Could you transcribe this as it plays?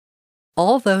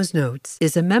All Those Notes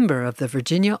is a member of the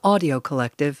Virginia Audio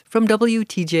Collective from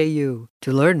WTJU.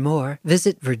 To learn more,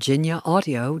 visit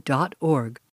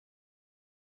virginiaaudio.org.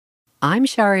 I'm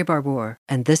Shari Barbour,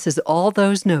 and this is All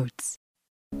Those Notes.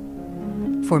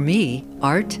 For me,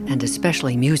 art, and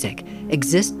especially music,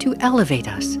 exist to elevate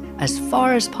us as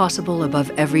far as possible above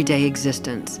everyday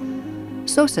existence.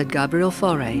 So said Gabriel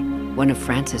Fauré, one of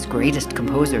France's greatest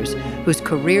composers, whose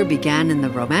career began in the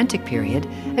Romantic period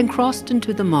and crossed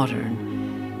into the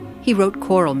modern. He wrote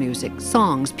choral music,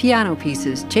 songs, piano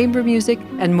pieces, chamber music,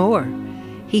 and more.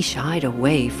 He shied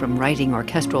away from writing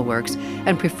orchestral works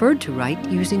and preferred to write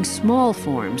using small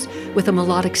forms with a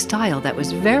melodic style that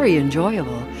was very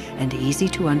enjoyable and easy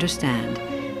to understand.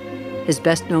 His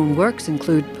best-known works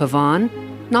include Pavane,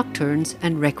 Nocturnes,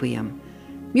 and Requiem.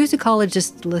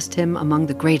 Musicologists list him among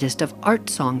the greatest of art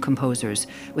song composers,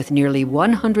 with nearly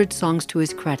 100 songs to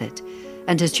his credit,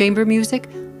 and his chamber music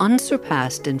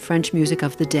unsurpassed in French music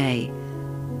of the day.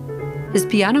 His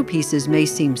piano pieces may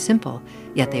seem simple,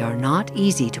 yet they are not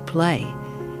easy to play.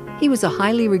 He was a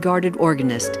highly regarded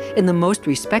organist in the most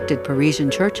respected Parisian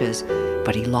churches,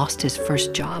 but he lost his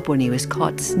first job when he was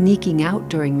caught sneaking out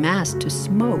during Mass to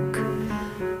smoke.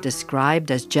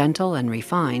 Described as gentle and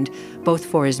refined, both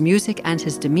for his music and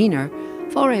his demeanor,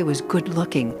 Fauré was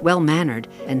good-looking, well-mannered,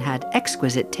 and had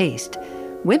exquisite taste.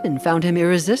 Women found him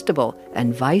irresistible,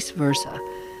 and vice versa.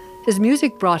 His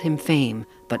music brought him fame,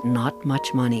 but not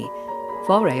much money.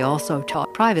 Fauré also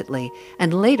taught privately,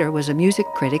 and later was a music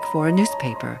critic for a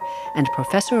newspaper and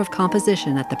professor of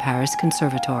composition at the Paris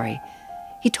Conservatory.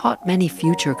 He taught many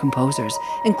future composers,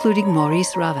 including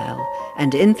Maurice Ravel,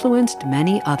 and influenced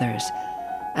many others.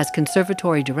 As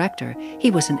conservatory director, he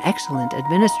was an excellent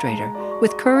administrator,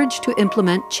 with courage to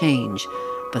implement change.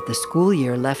 But the school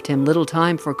year left him little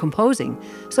time for composing,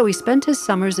 so he spent his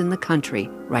summers in the country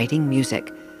writing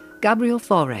music. Gabriel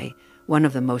Fauré, one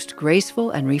of the most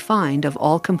graceful and refined of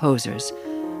all composers.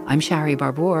 I'm Shari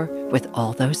Barbour with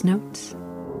All Those Notes.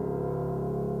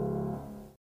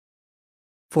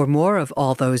 For more of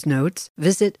All Those Notes,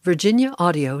 visit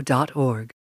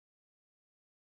virginiaaudio.org.